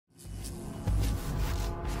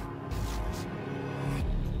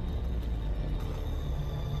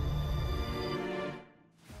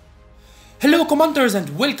Hello commanders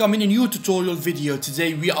and welcome in a new tutorial video.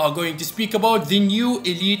 Today we are going to speak about the new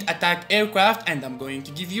elite attack aircraft and I'm going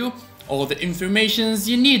to give you all the informations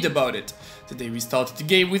you need about it. Today we started the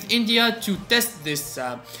game with India to test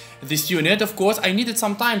this unit. Of course I needed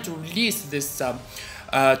some time to release this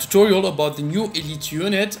tutorial about the new elite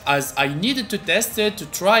unit, as I needed to test it, to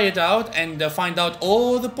try it out and find out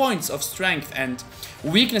all the points of strength and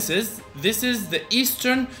weaknesses. This is the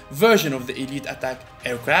eastern version of the elite attack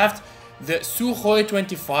aircraft, the Sukhoi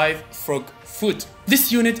 25 Frog Foot.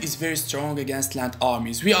 This unit is very strong against land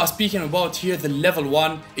armies. We are speaking about here the level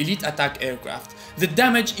 1 elite attack aircraft. The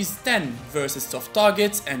damage is 10 versus soft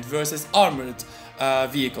targets and versus armored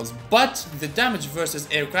vehicles, but the damage versus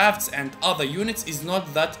aircrafts and other units is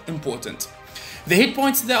not that important. The hit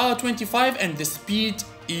points there are 25 and the speed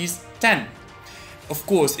is 10. Of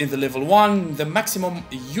course, in the level 1 the maximum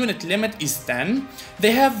unit limit is 10.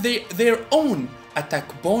 They have their own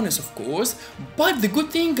attack bonus, of course, but the good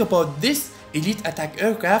thing about this elite attack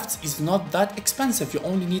aircraft is not that expensive. You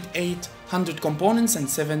only need 800 components and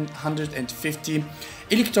 750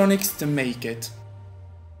 electronics to make it.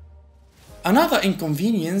 Another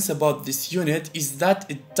inconvenience about this unit is that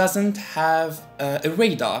it doesn't have a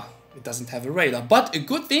radar. But a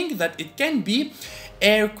good thing that it can be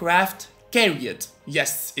aircraft carried.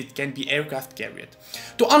 Yes, it can be aircraft carried.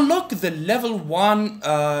 To unlock the level 1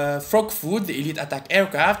 Frog Foot, the elite attack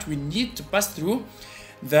aircraft, we need to pass through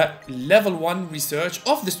the level 1 research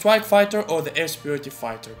of the strike fighter or the air superiority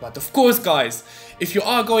fighter. But of course guys, if you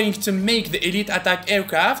are going to make the elite attack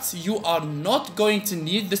aircrafts, you are not going to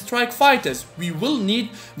need the strike fighters. We will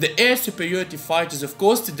need the air superiority fighters, of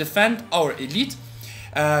course, to defend our elite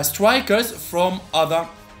strikers from other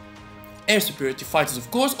air superiority fighters, of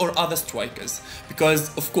course, or other strikers,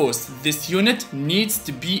 because of course this unit needs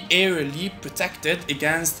to be aerially protected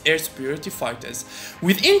against air superiority fighters.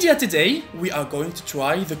 With India today we are going to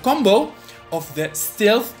try the combo of the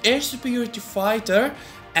stealth air superiority fighter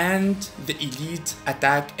and the elite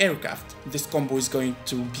attack aircraft. This combo is going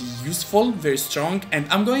to be useful, very strong, and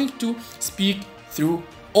I'm going to speak through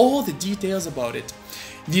all the details about it.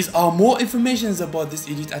 These are more informations about this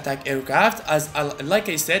elite attack aircraft, as like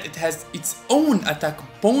I said, it has its own attack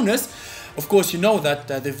bonus. Of course, you know that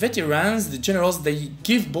the veterans, the generals, they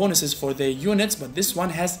give bonuses for their units, but this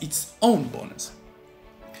one has its own bonus.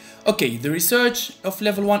 Okay, the research of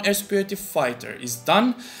level 1 air superiority fighter is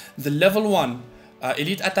done. The level 1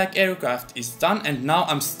 elite attack aircraft is done, and now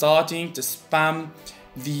I'm starting to spam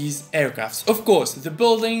these aircrafts. Of course, the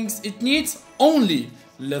buildings, it needs only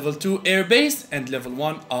level 2 airbase and level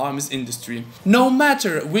 1 arms industry. No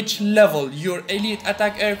matter which level your elite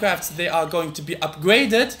attack aircrafts they are going to be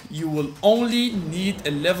upgraded, you will only need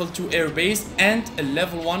a level 2 airbase and a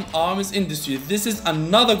level 1 arms industry. This is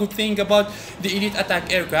another good thing about the elite attack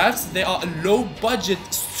aircrafts. They are low budget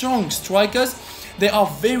strong strikers. They are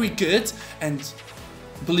very good, and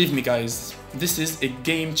believe me guys, this is a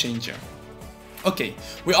game changer. Okay,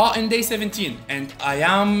 we are in day 17 and I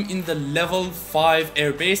am in the level 5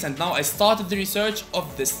 airbase, and now I started the research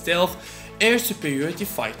of the stealth air superiority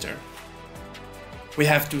fighter. We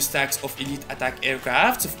have 2 stacks of elite attack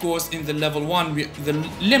aircrafts. Of course, in the level 1 the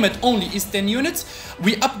limit only is 10 units.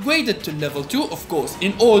 We upgraded to level 2. Of course,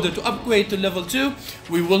 in order to upgrade to level 2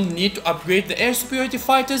 we will need to upgrade the air superiority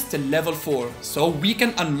fighters to level 4, so we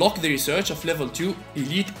can unlock the research of level 2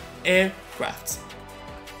 elite aircrafts.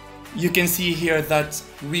 You can see here that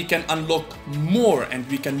we can unlock more and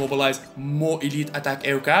we can mobilize more elite attack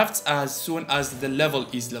aircrafts as soon as the level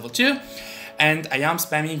is level 2, and I am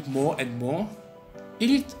spamming more and more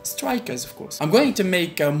elite strikers. Of course, I'm going to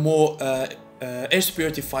make more air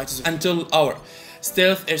superiority fighters until our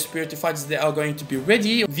stealth air superiority fighters they are going to be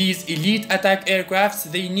ready. These elite attack aircrafts,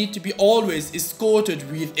 they need to be always escorted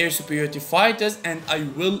with air superiority fighters, and I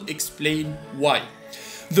will explain why.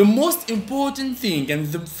 The most important thing and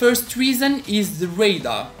the first reason is the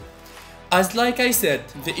radar. As like I said,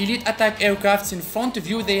 the elite attack aircrafts in front of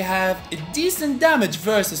you, they have a decent damage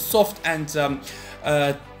versus soft and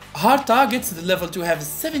hard targets. The level 2 have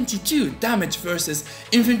 72 damage versus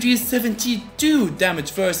infantry, 72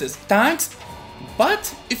 damage versus tanks.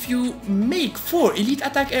 But if you make 4 elite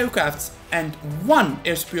attack aircrafts and 1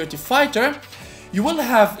 air superiority fighter, you will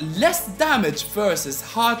have less damage versus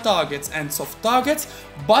hard targets and soft targets,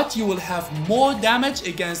 but you will have more damage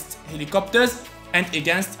against helicopters and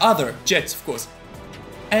against other jets, of course.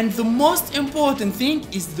 And the most important thing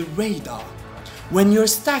is the radar. When your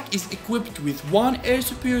stack is equipped with 1 air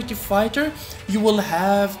superiority fighter, you will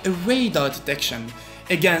have a radar detection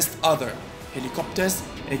against other helicopters,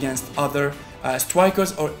 against other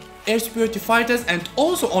strikers or air superiority fighters, and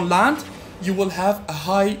also on land you will have a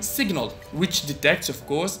high signal, which detects, of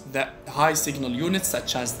course, the high signal units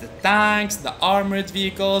such as the tanks, the armored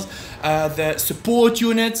vehicles, the support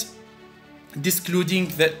units, excluding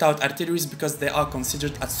the stout artilleries because they are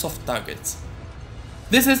considered as soft targets.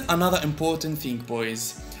 This is another important thing,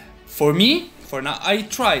 boys. For me, for now, I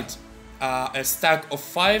tried a stack of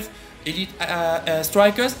 5 elite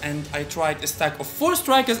strikers, and I tried a stack of 4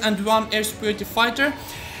 strikers and 1 air superiority fighter,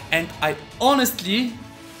 and I honestly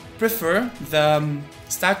prefer the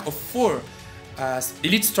stack of 4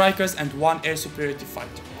 elite strikers and 1 air superiority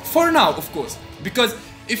fighter. For now, of course, because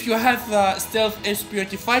if you have stealth air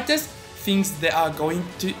superiority fighters, things they are going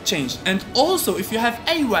to change. And also, if you have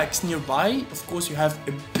AWACS nearby, of course you have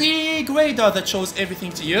a big radar that shows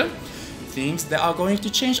everything to you, things that are going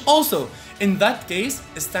to change also. In that case,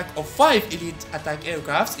 a stack of 5 elite attack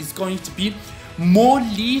aircrafts is going to be more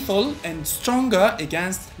lethal and stronger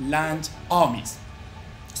against land armies.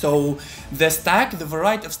 So the stack, the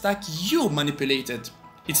variety of stack you manipulated.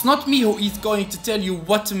 It's not me who is going to tell you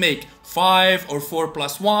what to make, 5 or 4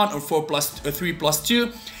 plus 1 or 4 plus 3 plus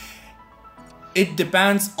 2. It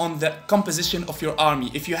depends on the composition of your army.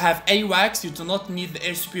 If you have AWACS, you do not need the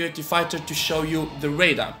air superiority fighter to show you the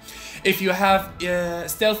radar. If you have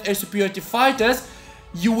stealth air superiority fighters,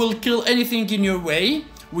 you will kill anything in your way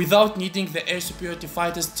without needing the air superiority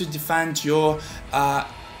fighters to defend your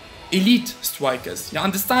elite strikers. You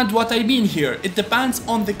understand what I mean here? It depends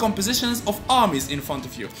on the compositions of armies in front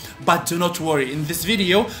of you. But do not worry, in this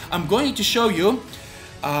video I'm going to show you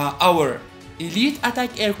our elite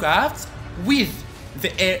attack aircrafts with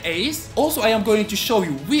the air ace. Also, I am going to show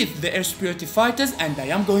you with the air superiority fighters, and I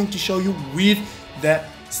am going to show you with the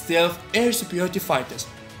stealth air superiority fighters.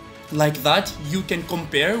 Like that, you can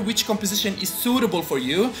compare which composition is suitable for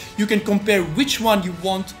you. You can compare which one you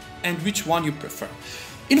want and which one you prefer.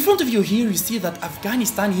 In front of you here, you see that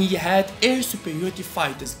Afghanistan, he had air superiority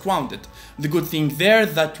fighters grounded. The good thing there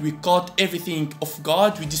that we caught everything off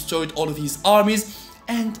guard, we destroyed all of his armies,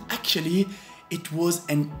 and actually it was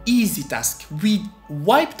an easy task. We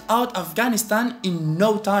wiped out Afghanistan in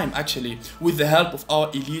no time actually, with the help of our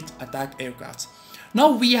elite attack aircrafts.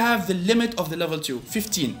 Now we have the limit of the level 2,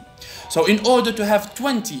 15. So in order to have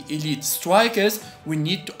 20 elite strikers, we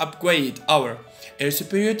need to upgrade our air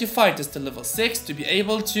superiority fighters to level 6 to be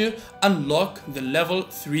able to unlock the level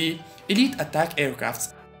 3 elite attack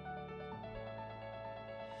aircrafts.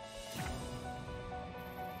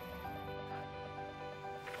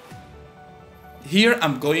 Here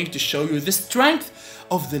I'm going to show you the strength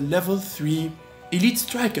of the level 3 elite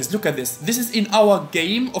strikers. Look at this. This is in our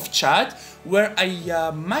game of Chad where I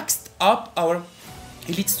maxed up our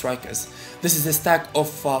elite strikers. This is a stack of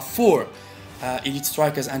 4 elite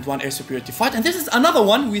strikers and 1 air superiority fighter. And this is another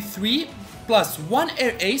one with 3 plus 1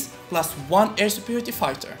 air ace plus 1 air superiority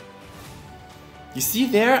fighter. You see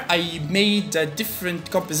there I made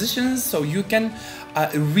different compositions so you can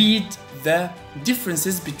read the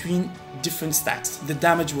differences between different stacks. The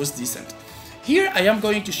damage was decent. Here I am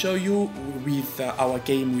going to show you with our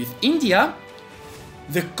game with India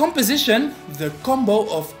the composition, the combo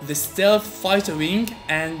of the stealth fighter wing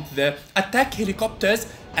and the attack helicopters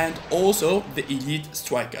and also the elite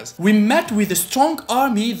strikers. We met with a strong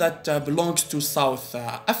army that belongs to South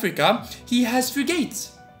Africa. He has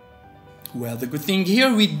frigates. Well, the good thing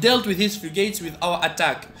here, we dealt with his frigates with our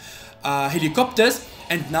attack helicopters,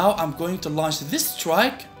 and now I'm going to launch this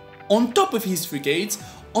strike on top of his frigates,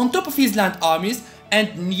 on top of his land armies,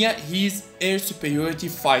 and near his air superiority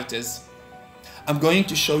fighters. I'm going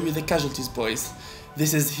to show you the casualties, boys.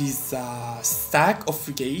 This is his stack of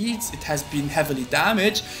frigates. It has been heavily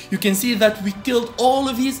damaged. You can see that we killed all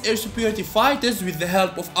of his air superiority fighters with the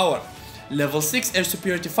help of our level 6 air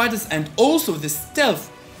superiority fighters and also the stealth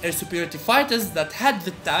air superiority fighters that had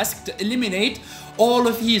the task to eliminate all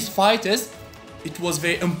of his fighters. It was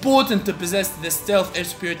very important to possess the stealth air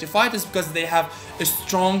superiority fighters because they have a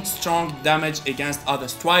strong damage against other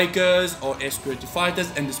strikers or air superiority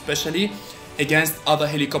fighters, and especially against other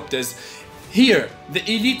helicopters. Here, the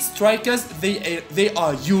elite strikers, they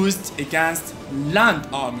are used against land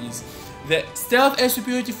armies. The stealth air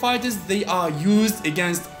superiority fighters, they are used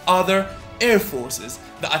against other air forces.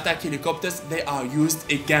 The attack helicopters, they are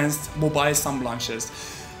used against mobile SAM launchers.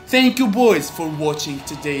 Thank you, boys, for watching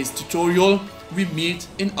today's tutorial. We meet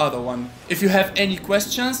in other one. If you have any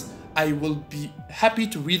questions, I will be happy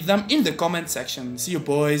to read them in the comment section. See you,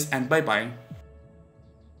 boys, and bye bye.